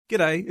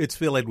G'day, it's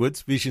Phil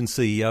Edwards, Vision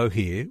CEO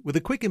here, with a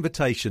quick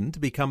invitation to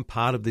become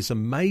part of this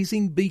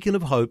amazing beacon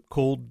of hope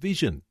called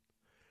Vision.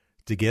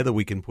 Together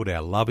we can put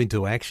our love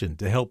into action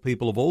to help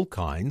people of all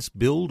kinds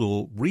build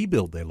or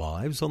rebuild their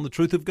lives on the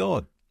truth of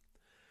God.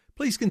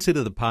 Please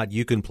consider the part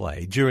you can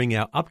play during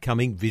our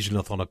upcoming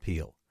Visionathon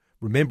appeal,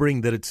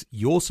 remembering that it's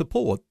your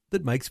support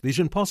that makes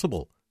Vision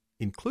possible,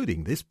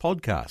 including this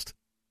podcast.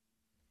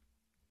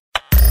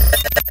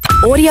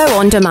 Audio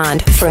on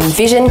demand from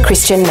Vision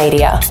Christian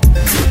Media.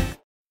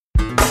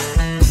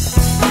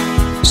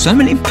 So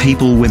many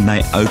people, when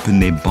they open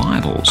their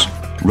Bibles,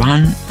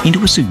 run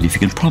into a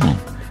significant problem.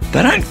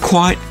 They don't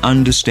quite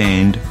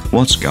understand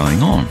what's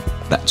going on.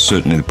 That's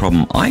certainly the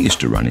problem I used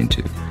to run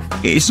into.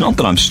 It's not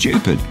that I'm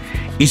stupid.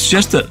 It's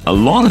just that a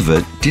lot of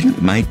it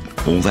didn't make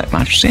all that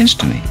much sense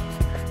to me.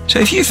 So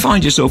if you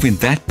find yourself in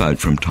that boat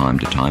from time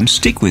to time,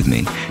 stick with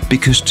me,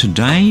 because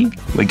today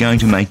we're going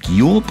to make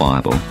your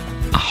Bible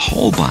a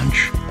whole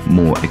bunch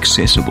more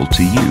accessible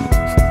to you.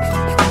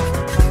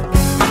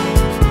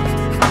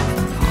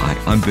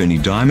 I'm Bernie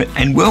Diamond,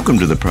 and welcome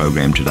to the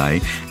program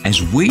today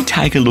as we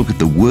take a look at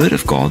the Word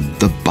of God,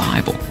 the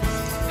Bible,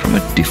 from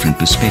a different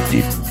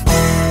perspective.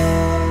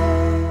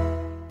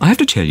 I have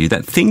to tell you,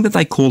 that thing that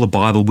they call the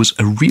Bible was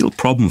a real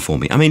problem for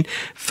me. I mean,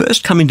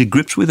 first coming to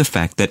grips with the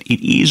fact that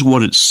it is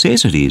what it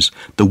says it is,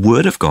 the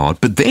Word of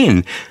God, but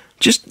then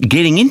just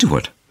getting into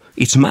it.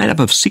 It's made up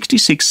of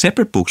 66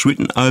 separate books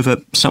written over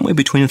somewhere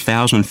between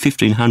 1,000 and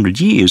 1,500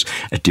 years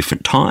at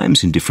different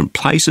times, in different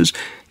places,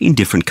 in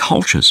different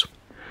cultures.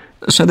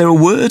 So there are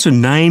words and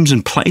names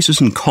and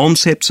places and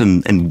concepts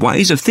and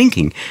ways of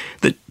thinking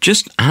that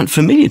just aren't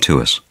familiar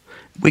to us.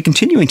 We're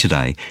continuing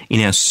today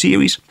in our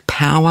series,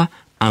 Power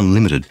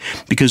Unlimited,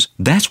 because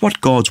that's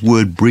what God's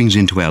Word brings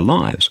into our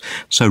lives.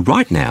 So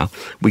right now,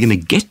 we're going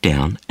to get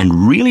down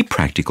and really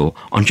practical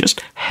on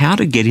just how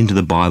to get into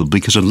the Bible,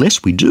 because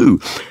unless we do,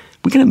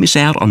 we're going to miss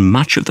out on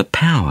much of the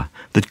power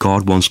that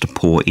God wants to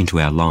pour into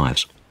our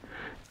lives.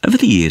 Over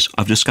the years,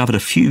 I've discovered a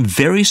few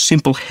very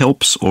simple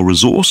helps or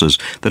resources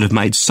that have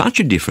made such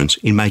a difference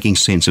in making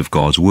sense of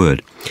God's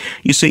Word.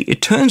 You see,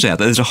 it turns out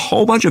that there's a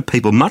whole bunch of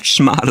people much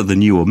smarter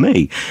than you or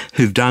me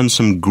who've done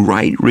some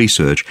great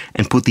research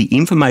and put the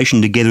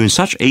information together in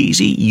such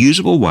easy,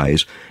 usable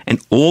ways,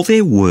 and all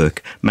their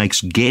work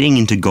makes getting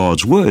into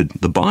God's Word,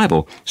 the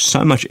Bible,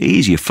 so much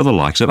easier for the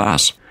likes of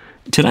us.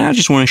 Today, I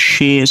just want to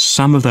share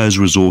some of those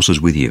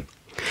resources with you.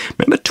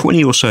 Remember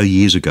 20 or so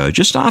years ago,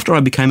 just after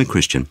I became a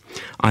Christian,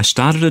 I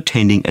started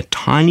attending a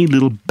tiny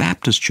little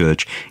Baptist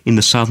church in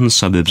the southern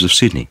suburbs of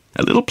Sydney,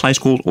 a little place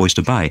called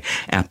Oyster Bay.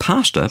 Our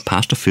pastor,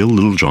 Pastor Phil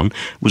Littlejohn,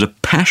 was a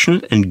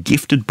passionate and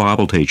gifted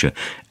Bible teacher,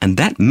 and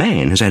that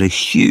man has had a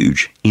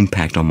huge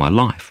impact on my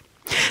life.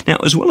 Now,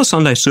 as well as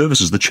Sunday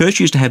services, the church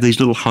used to have these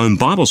little home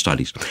Bible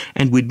studies,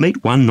 and we'd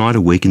meet one night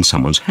a week in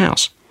someone's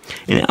house.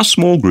 In our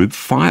small group,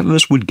 5 of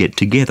us would get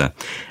together,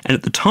 and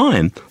at the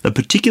time, the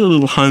particular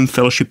little home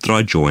fellowship that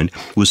I joined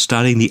was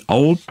studying the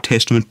Old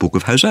Testament book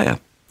of Hosea.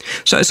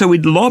 So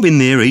we'd lob in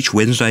there each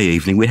Wednesday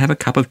evening, we'd have a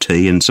cup of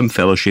tea and some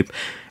fellowship,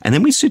 and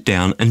then we'd sit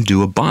down and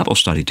do a Bible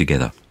study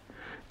together.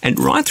 And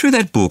right through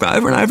that book,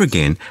 over and over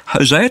again,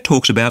 Hosea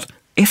talks about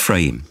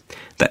Ephraim.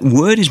 That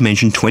word is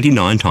mentioned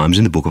 29 times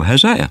in the book of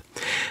Hosea.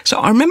 So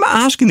I remember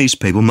asking these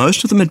people,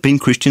 most of them had been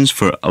Christians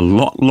for a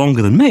lot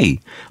longer than me.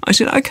 I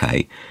said,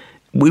 okay,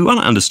 we want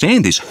to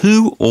understand this.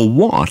 Who or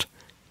what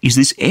is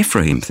this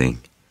Ephraim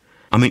thing?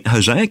 I mean,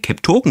 Hosea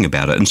kept talking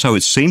about it, and so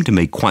it seemed to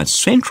me quite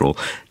central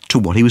to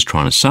what he was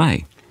trying to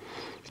say.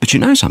 But you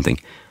know something?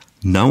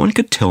 No one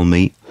could tell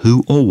me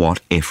who or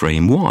what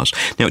Ephraim was.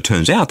 Now, it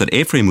turns out that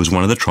Ephraim was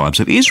one of the tribes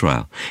of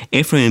Israel.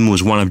 Ephraim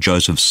was one of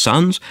Joseph's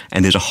sons,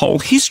 and there's a whole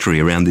history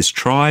around this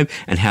tribe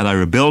and how they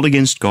rebelled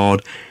against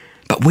God.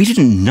 But we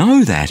didn't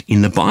know that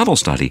in the Bible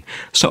study.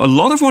 So a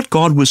lot of what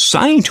God was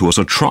saying to us,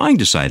 or trying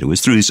to say to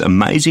us, through this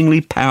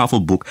amazingly powerful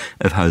book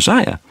of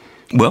Hosea,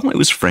 well, it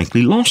was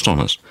frankly lost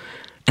on us.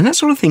 And that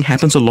sort of thing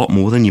happens a lot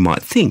more than you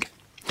might think.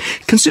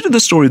 Consider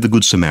the story of the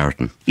Good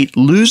Samaritan. It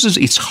loses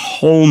its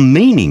whole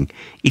meaning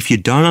if you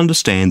don't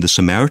understand the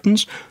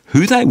Samaritans,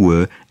 who they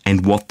were,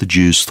 and what the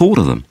Jews thought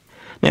of them.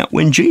 Now,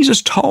 when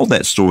Jesus told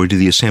that story to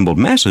the assembled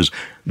masses,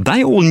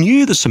 they all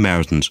knew the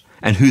Samaritans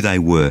and who they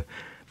were.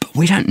 But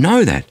we don't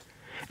know that.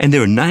 And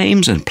there are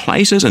names and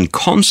places and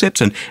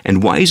concepts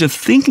and ways of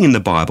thinking in the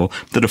Bible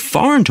that are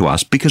foreign to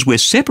us because we're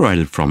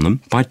separated from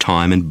them by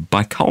time and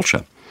by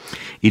culture.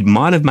 It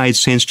might have made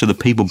sense to the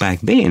people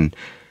back then,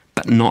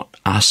 but not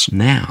us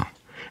now.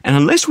 And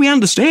unless we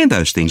understand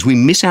those things, we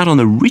miss out on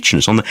the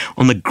richness, on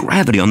the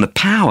gravity, on the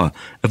power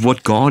of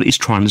what God is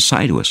trying to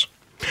say to us.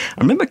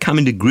 I remember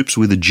coming to grips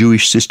with the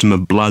Jewish system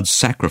of blood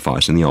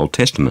sacrifice in the Old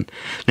Testament.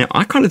 Now,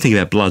 I kind of think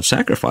about blood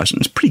sacrifice,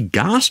 and it's pretty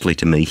ghastly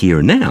to me here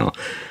and now.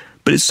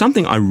 But it's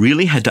something I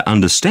really had to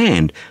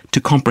understand to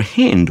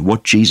comprehend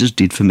what Jesus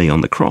did for me on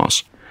the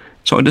cross.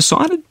 So I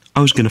decided I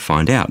was going to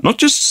find out. Not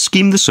just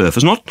skim the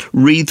surface, not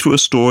read through a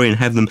story and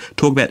have them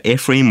talk about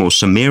Ephraim or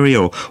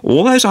Samaria or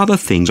all those other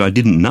things I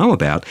didn't know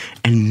about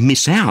and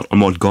miss out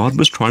on what God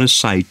was trying to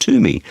say to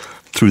me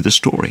through the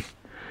story.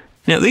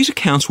 Now, these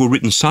accounts were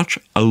written such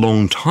a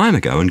long time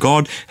ago, and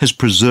God has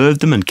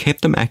preserved them and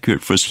kept them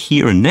accurate for us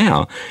here and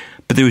now,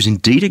 but there is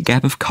indeed a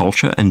gap of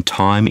culture and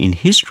time in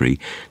history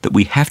that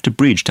we have to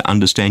bridge to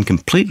understand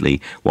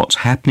completely what's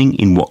happening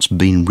in what's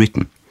been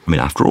written. I mean,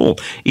 after all,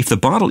 if the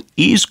Bible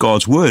is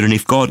God's Word and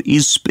if God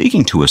is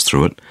speaking to us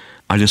through it,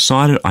 I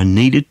decided I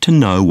needed to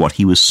know what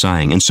he was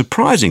saying, and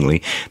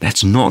surprisingly,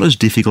 that's not as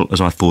difficult as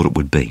I thought it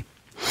would be.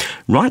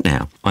 Right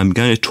now, I'm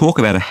going to talk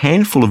about a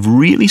handful of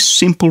really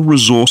simple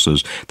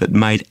resources that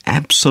made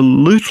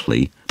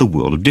absolutely the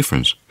world of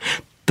difference.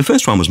 The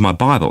first one was my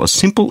Bible, a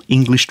simple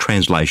English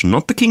translation,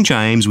 not the King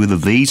James with the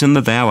these and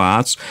the thou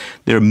arts.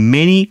 There are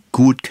many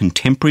good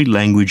contemporary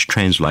language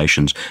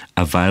translations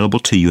available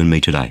to you and me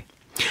today.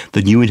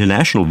 The New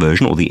International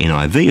Version, or the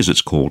NIV as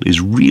it's called, is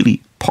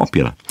really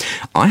popular.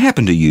 I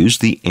happen to use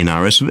the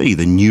NRSV,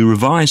 the New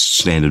Revised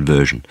Standard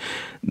Version.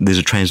 There's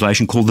a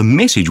translation called The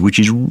Message, which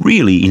is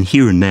really in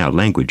here and now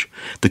language.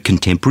 The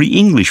Contemporary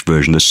English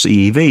Version, the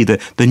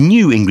CEV, the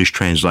New English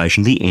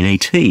Translation, the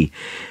NAT.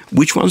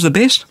 Which one's the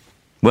best?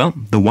 Well,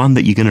 the one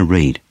that you're going to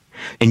read.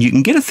 And you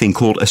can get a thing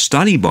called a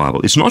study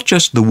Bible. It's not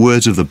just the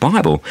words of the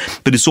Bible,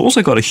 but it's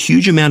also got a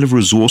huge amount of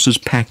resources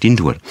packed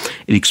into it.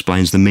 It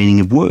explains the meaning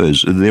of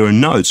words. There are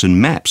notes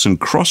and maps and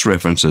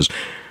cross-references.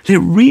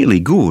 They're really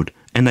good,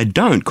 and they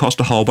don't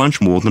cost a whole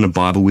bunch more than a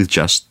Bible with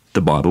just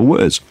the Bible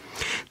words.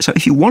 So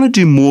if you want to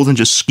do more than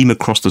just skim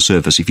across the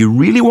surface, if you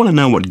really want to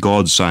know what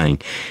God's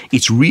saying,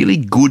 it's really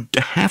good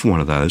to have one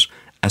of those,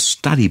 a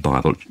study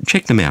Bible.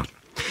 Check them out.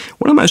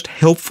 One of the most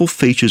helpful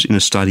features in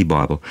a study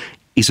Bible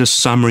is a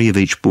summary of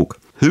each book.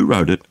 Who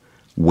wrote it,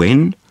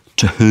 when,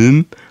 to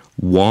whom,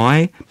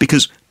 why,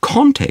 because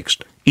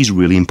context is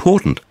really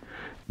important.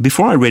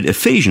 Before I read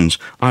Ephesians,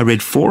 I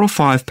read 4 or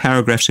 5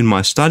 paragraphs in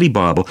my study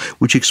Bible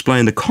which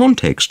explain the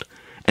context,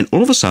 and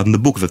all of a sudden the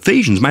book of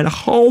Ephesians made a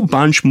whole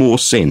bunch more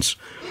sense.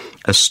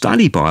 A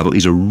study Bible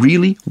is a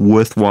really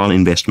worthwhile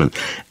investment,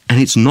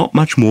 and it's not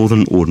much more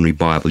than an ordinary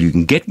Bible. You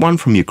can get one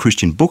from your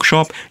Christian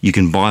bookshop, you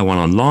can buy one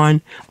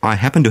online. I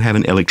happen to have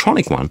an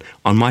electronic one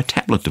on my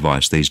tablet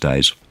device these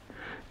days.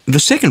 The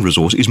second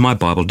resource is my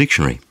Bible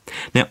dictionary.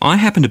 Now, I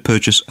happened to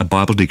purchase a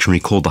Bible dictionary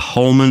called the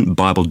Holman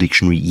Bible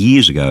Dictionary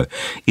years ago.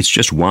 It's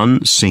just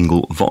one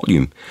single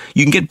volume.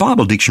 You can get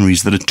Bible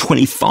dictionaries that are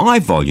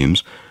 25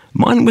 volumes.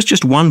 Mine was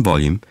just one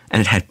volume,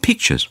 and it had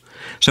pictures.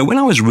 So when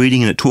I was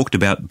reading and it talked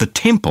about the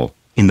temple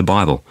in the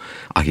Bible,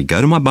 I could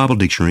go to my Bible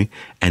dictionary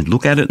and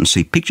look at it and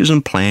see pictures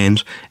and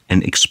plans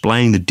and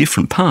explaining the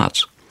different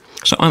parts.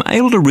 So I'm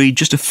able to read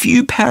just a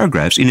few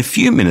paragraphs in a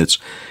few minutes,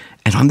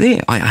 and I'm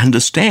there. I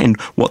understand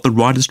what the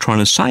writer's trying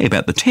to say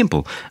about the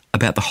temple,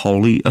 about the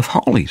Holy of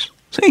Holies.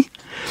 See?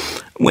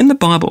 When the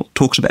Bible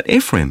talks about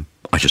Ephraim,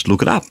 I just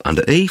look it up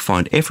under E,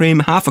 find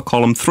Ephraim, half a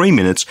column, 3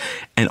 minutes,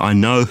 and I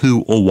know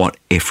who or what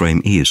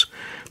Ephraim is.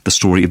 The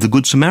story of the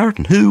Good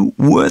Samaritan. Who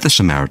were the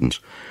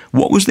Samaritans?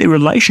 What was their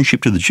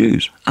relationship to the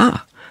Jews?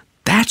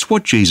 That's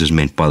what Jesus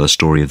meant by the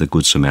story of the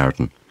Good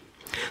Samaritan.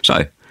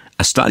 So,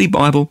 a study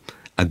Bible,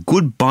 a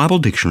good Bible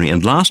dictionary,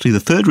 and lastly,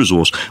 the third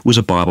resource was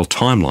a Bible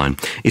timeline.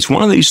 It's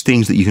one of these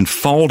things that you can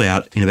fold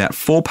out in about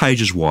 4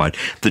 pages wide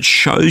that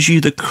shows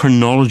you the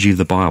chronology of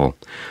the Bible.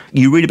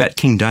 You read about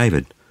King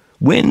David.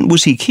 When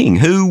was he king?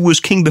 Who was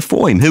king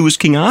before him? Who was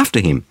king after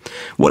him?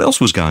 What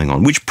else was going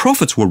on? Which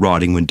prophets were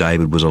writing when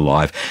David was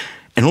alive?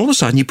 And all of a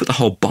sudden you put the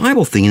whole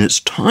Bible thing in its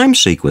time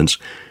sequence,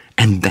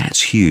 and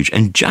that's huge.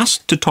 And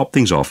just to top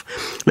things off,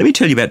 let me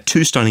tell you about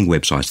 2 stunning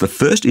websites. The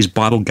first is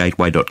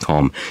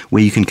BibleGateway.com,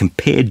 where you can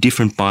compare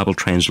different Bible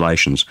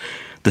translations.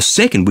 The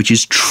second, which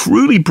is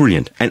truly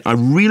brilliant, and I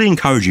really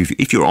encourage you,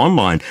 if you're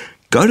online,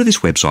 go to this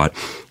website,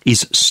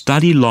 is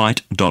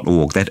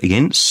StudyLight.org. That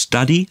again,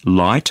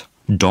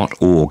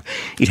 StudyLight.org.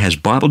 It has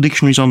Bible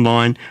dictionaries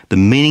online, the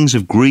meanings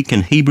of Greek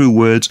and Hebrew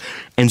words,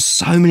 and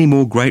so many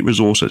more great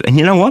resources. And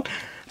you know what?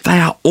 They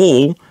are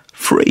all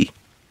free.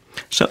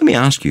 So let me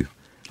ask you,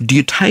 do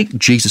you take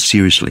Jesus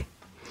seriously?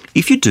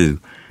 If you do,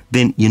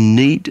 then you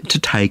need to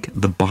take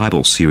the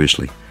Bible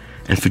seriously.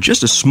 And for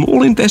just a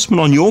small investment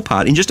on your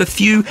part in just a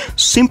few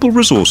simple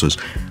resources,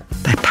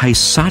 they pay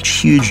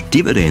such huge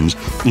dividends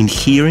in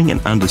hearing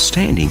and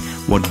understanding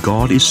what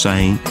God is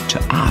saying to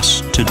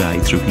us today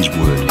through His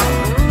Word.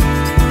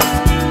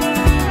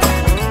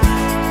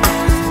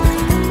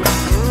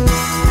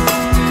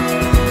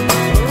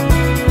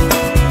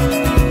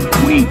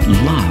 We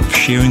love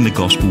sharing the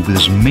gospel with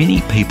as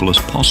many people as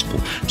possible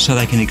so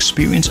they can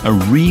experience a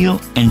real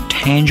and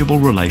tangible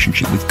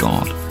relationship with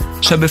God.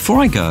 So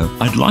before I go,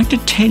 I'd like to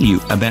tell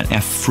you about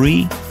our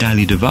free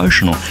daily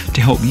devotional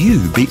to help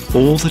you be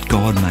all that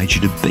God made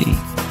you to be.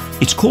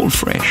 It's called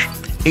Fresh.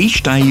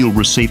 Each day you'll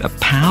receive a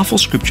powerful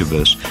scripture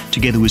verse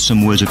together with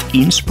some words of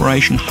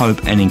inspiration,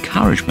 hope and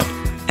encouragement.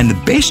 And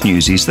the best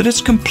news is that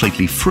it's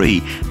completely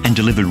free and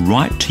delivered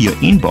right to your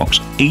inbox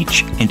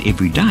each and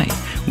every day,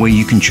 where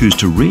you can choose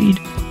to read,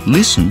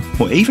 listen,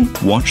 or even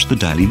watch the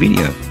daily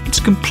video. It's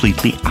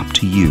completely up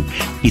to you.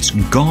 It's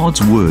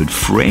God's Word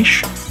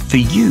fresh for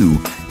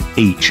you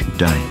each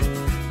day.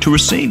 To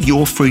receive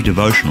your free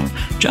devotional,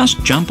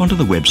 just jump onto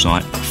the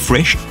website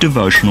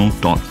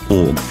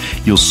freshdevotional.org.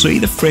 You'll see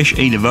the Fresh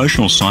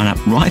e-devotional sign up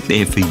right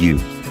there for you.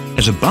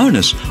 As a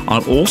bonus,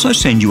 I'll also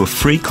send you a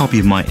free copy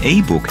of my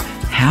ebook,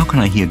 How Can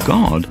I Hear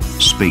God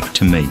Speak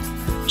to Me?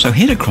 So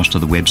head across to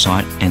the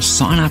website and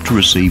sign up to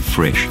receive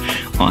Fresh.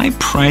 I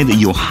pray that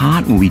your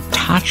heart will be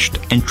touched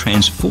and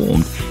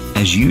transformed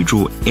as you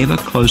draw ever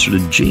closer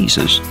to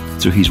Jesus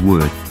through His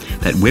Word.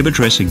 That web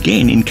address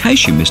again, in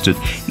case you missed it,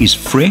 is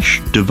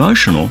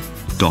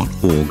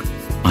freshdevotional.org.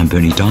 I'm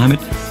Bernie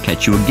Diamond.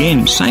 Catch you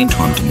again, same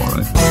time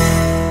tomorrow,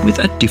 with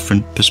a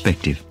different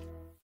perspective.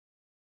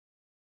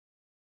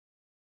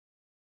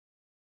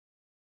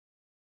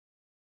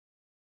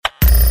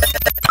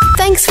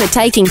 Thanks for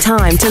taking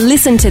time to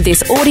listen to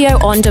this audio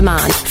on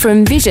demand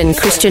from Vision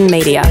Christian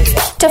Media.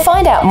 To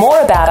find out more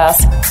about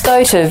us,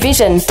 go to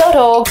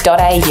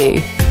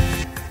vision.org.au.